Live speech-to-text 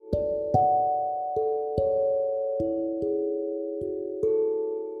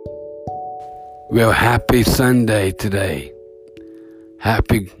Well, happy Sunday today.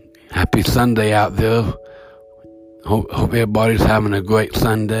 Happy Sunday out there. Hope everybody's having a great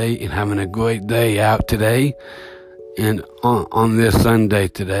Sunday and having a great day out today and on this Sunday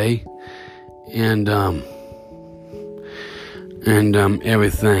today and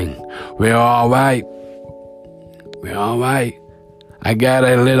everything. We're all right. I got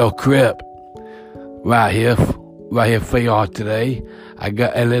a little clip right here for y'all today. I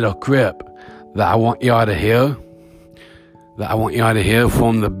got a little clip that I want y'all to hear.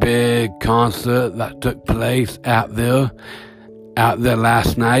 From the big concert that took place out there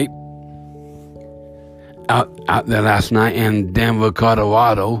last night. Out there last night in Denver,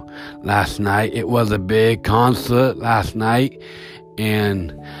 Colorado. Last night, it was a big concert last night,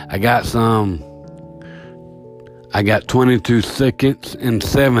 and I got 22 seconds and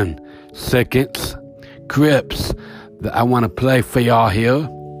 7 seconds clips that I want to play for y'all here.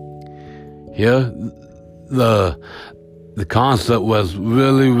 The concert was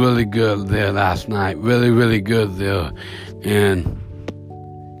really good there last night. Really good there, and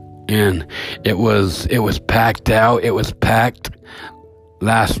it was packed out. It was packed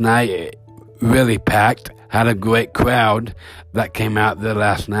last night. Really packed. Had a great crowd that came out there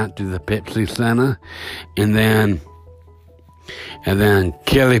last night to the Pepsi Center, and then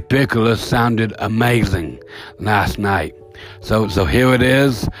Kelly Pickler sounded amazing last night. So here it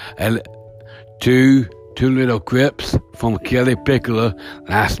is. Two little clips from Kelly Pickler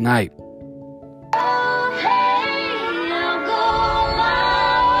last night.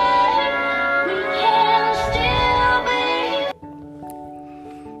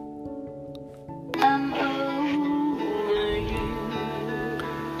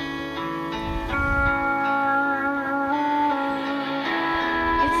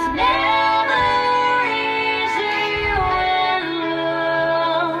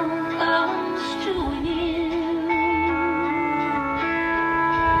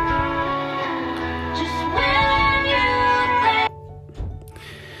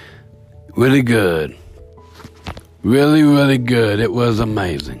 Really good. Really good. It was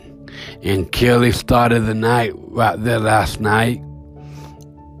amazing. And Kelly started the night right there last night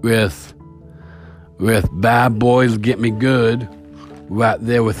with Bad Boys Get Me Good right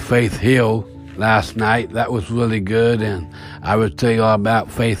there with Faith Hill last night. That was really good, and I will tell you all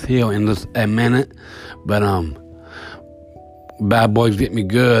about Faith Hill in just a minute. But Bad Boys Get Me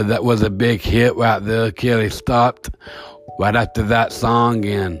Good, that was a big hit right there. Kelly stopped right after that song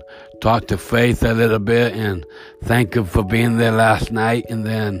and talked to Faith a little bit and thanked her for being there last night, and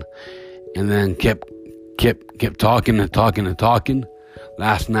then kept talking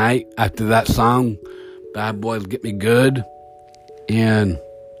last night after that song, Bad Boys Get Me Good, and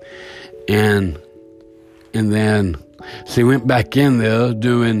then she went back in there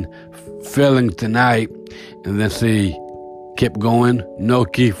doing Feelings Tonight, and then she kept going. No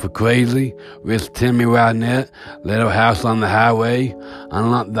Key for Crazy with Timmy Rodnett, Little House on the Highway,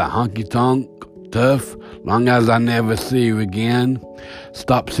 Unlock the Honky Tonk Tough, Long as I Never See You Again,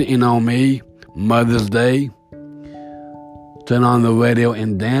 Stop Sitting on Me, Mother's Day, Turn on the Radio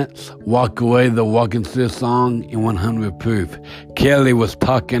and Dance, Walk Away, the Walking Still song, and 100 Proof. Kelly was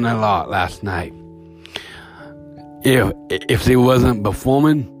talking a lot last night. If she wasn't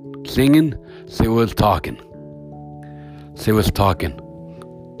performing, singing, she was talking. She was talking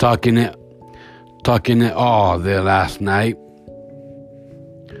it all there last night.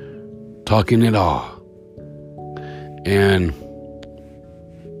 Talking it all. And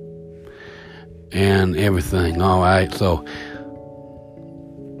everything. All right. So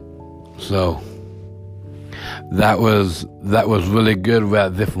that was really good right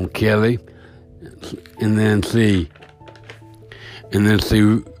there from Kelly. And then she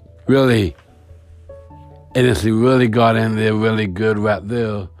really got in there really good right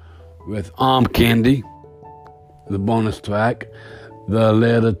there with Arm Candy, the bonus track, The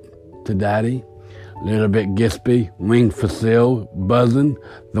Letter to Daddy, Little Bit Gispy, Wing for Sale, Buzzin',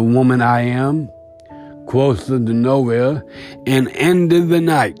 The Woman I Am, Closer to Nowhere, and ended the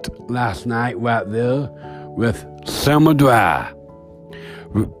night last night right there with Summer Dry,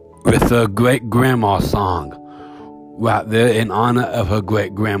 with her great-grandma song right there in honor of her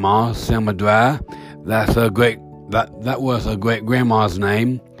great-grandma, Selma Dry. That was her great-grandma's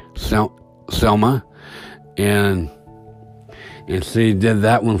name, Selma, and she did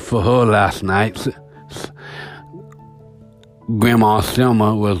that one for her last night. Grandma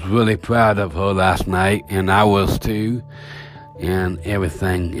Selma was really proud of her last night, and I was too, and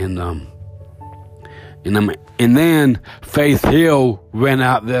everything. And then Faith Hill went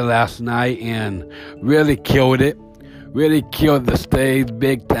out there last night and really killed it. Really killed the stage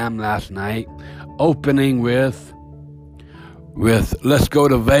big time last night. opening with Let's Go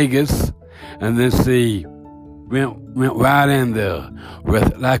to Vegas, and then see went right in there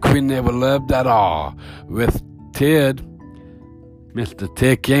with Like We Never Loved at All with Ted. Mr.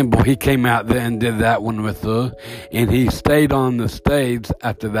 Ted Campbell, he came out there and did that one with her, and he stayed on the stage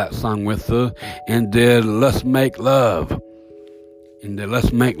after that song with her and did Let's Make Love. And did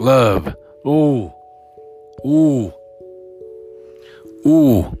Let's Make Love. Ooh.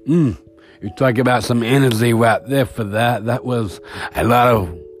 You talk about some energy right there for that. That was a lot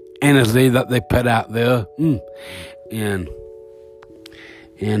of energy that they put out there. And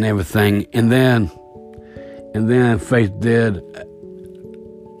everything. And then Faith did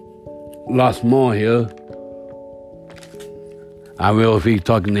lots more here. I will be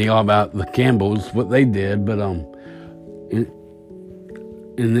talking to y'all about the Campbells, what they did, but and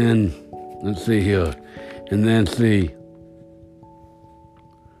then let's see here, and then see,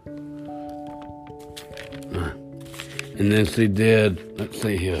 and then she did. Let's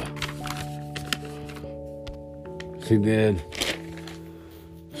see here. She did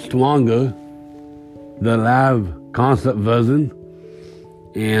Stronger, the live concert version,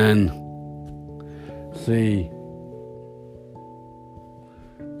 and see,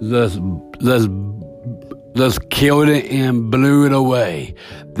 just killed it and blew it away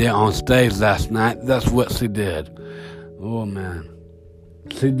there on stage last night. That's what she did. Oh man,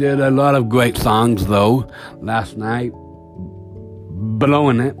 she did a lot of great songs though last night,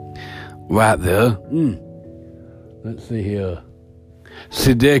 blowing it right there. Let's see here.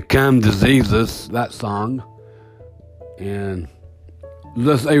 She did Come to Jesus, that song, and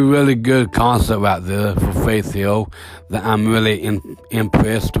just a really good concert right there for Faith Hill that I'm really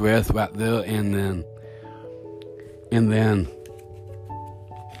impressed with right there. And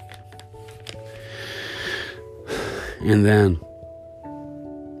then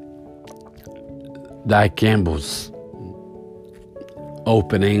Di Campbell's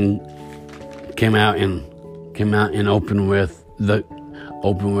opening came out and opened with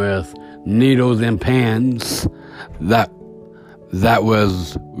Needles and Pans. That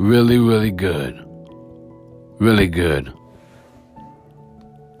was really, really good. Really good.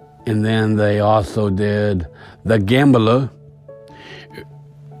 And then they also did The Gambler.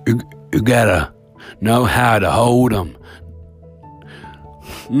 You gotta know how to hold 'em.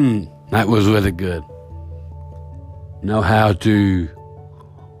 That was really good. Know how to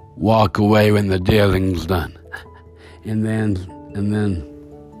walk away when the dealing's done. And then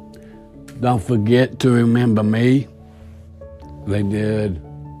Don't Forget to Remember Me. They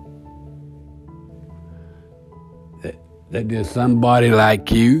did Somebody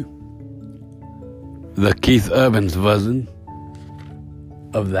Like You, the Keith Urban's version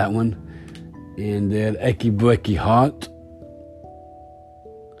of that one, and did Achy Breaky Heart.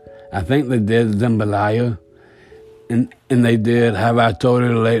 I think they did Jambalaya, and they did Have I Told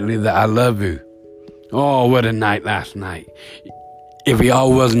You Lately That I Love You. Oh, what a night last night. If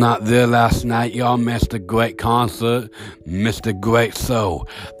y'all was not there last night, y'all missed a great concert, missed a great show,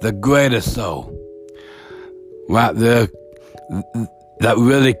 the greatest show right there that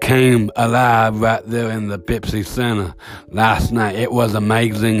really came alive right there in the Pepsi Center last night. It was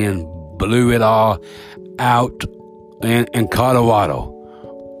amazing and blew it all out in Colorado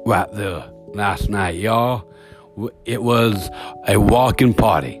right there last night, y'all. It was a walking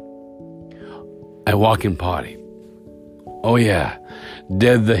party. A walking party. Oh yeah,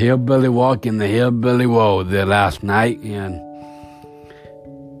 did the Hillbilly Walk and the Hillbilly Road there last night and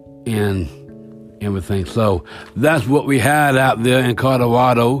everything. So that's what we had out there in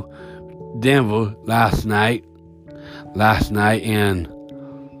Colorado, Denver last night, and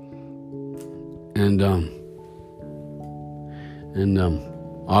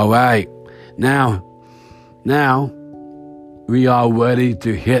all right, now we are ready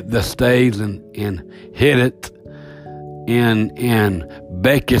to hit the stage and hit it in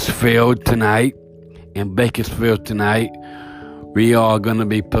Bakersfield tonight. In Bakersfield tonight, we are going to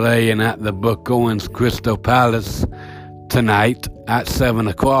be playing at the Book Owens Crystal Palace tonight at 7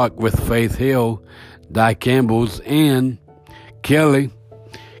 o'clock with Faith Hill, Di Campbell's, and Kelly.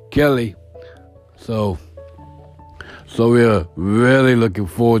 So we're really looking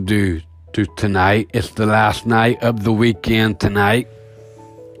forward to tonight. It's the last night of the weekend tonight.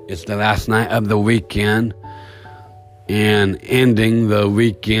 It's the last night of the weekend and ending the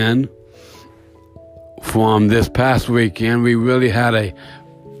weekend from this past weekend. We really had a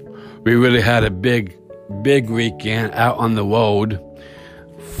big weekend out on the road.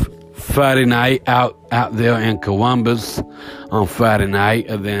 Friday night out there in Columbus on Friday night,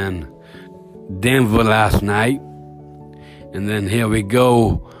 and then Denver last night, and then here we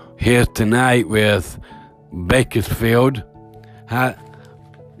go here tonight with Bakersfield.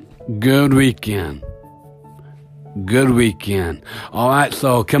 Good weekend. Good weekend. All right,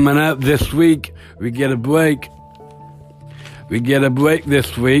 so coming up this week, we get a break. We get a break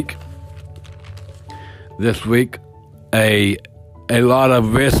this week. This week, a lot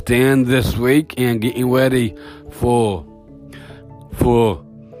of resting this week and getting ready for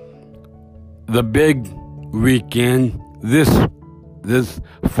the big weekend. This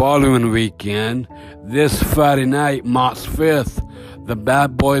following weekend, this Friday night, March 5th, the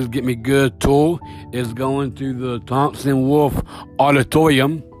Bad Boys Get Me Good tour is going to the Thompson Wolf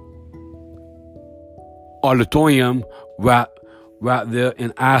Auditorium right there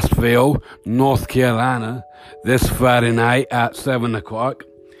in Asheville, North Carolina, this Friday night at 7 o'clock.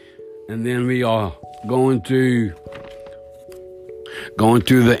 And then we are going to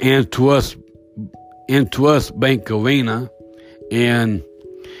the Intrust Bank Arena in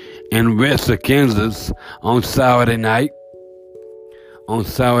Ritzer, Kansas on Saturday night.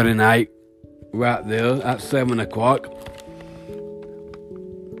 Right there at 7 o'clock.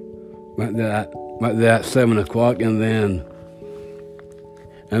 Right there at 7 o'clock, and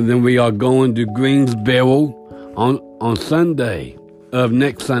then we are going to Greensboro on Sunday of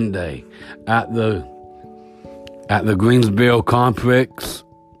next Sunday at the Greensboro complex.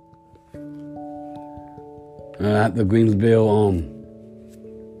 At the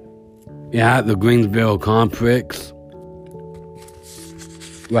Greensboro complex.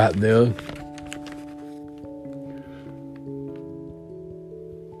 Right there.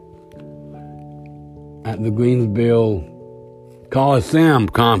 At the Greensboro Coliseum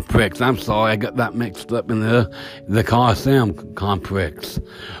complex. I'm sorry, I got that mixed up in there. The Coliseum complex.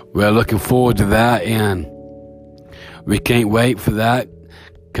 We're looking forward to that, and we can't wait for that.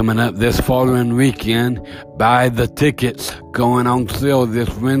 Coming up this following weekend, buy the tickets going on sale this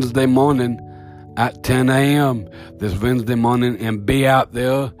Wednesday morning at 10 a.m. this Wednesday morning, and be out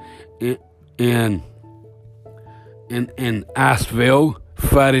there in Asheville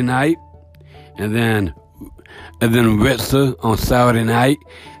Friday night, and then Ritzer on Saturday night,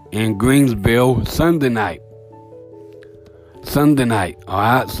 and Greensboro Sunday night. All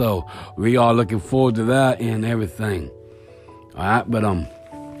right, so we are looking forward to that and everything. All right, but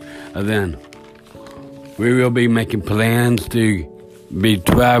and then we will be making plans to be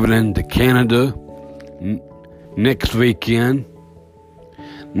traveling to Canada next weekend.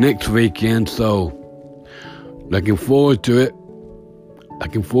 So looking forward to it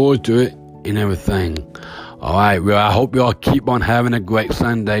and everything. All right, well, I hope y'all keep on having a great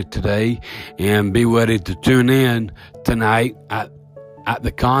Sunday today, and be ready to tune in tonight at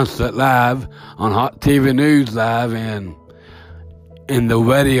the concert live on Hot TV News Live and in the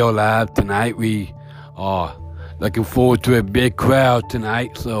radio live tonight. We are looking forward to a big crowd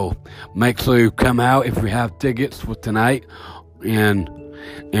tonight, so make sure you come out if you have tickets for tonight, and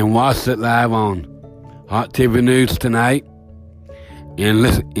watch it live on Hot TV News tonight, and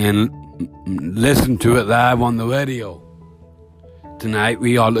listen to it live on the radio tonight.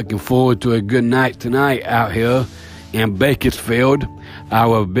 We are looking forward to a good night tonight out here in Bakersfield,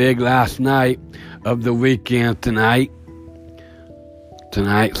 our big last night of the weekend tonight.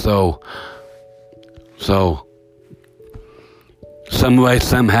 So some way,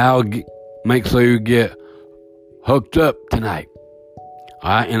 somehow, make sure you get hooked up tonight.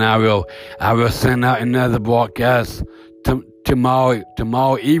 All right, and I will send out another broadcast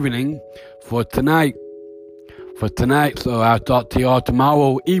tomorrow evening for tonight. So I'll talk to y'all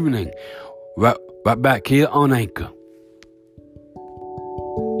tomorrow evening, right back here on Anchor.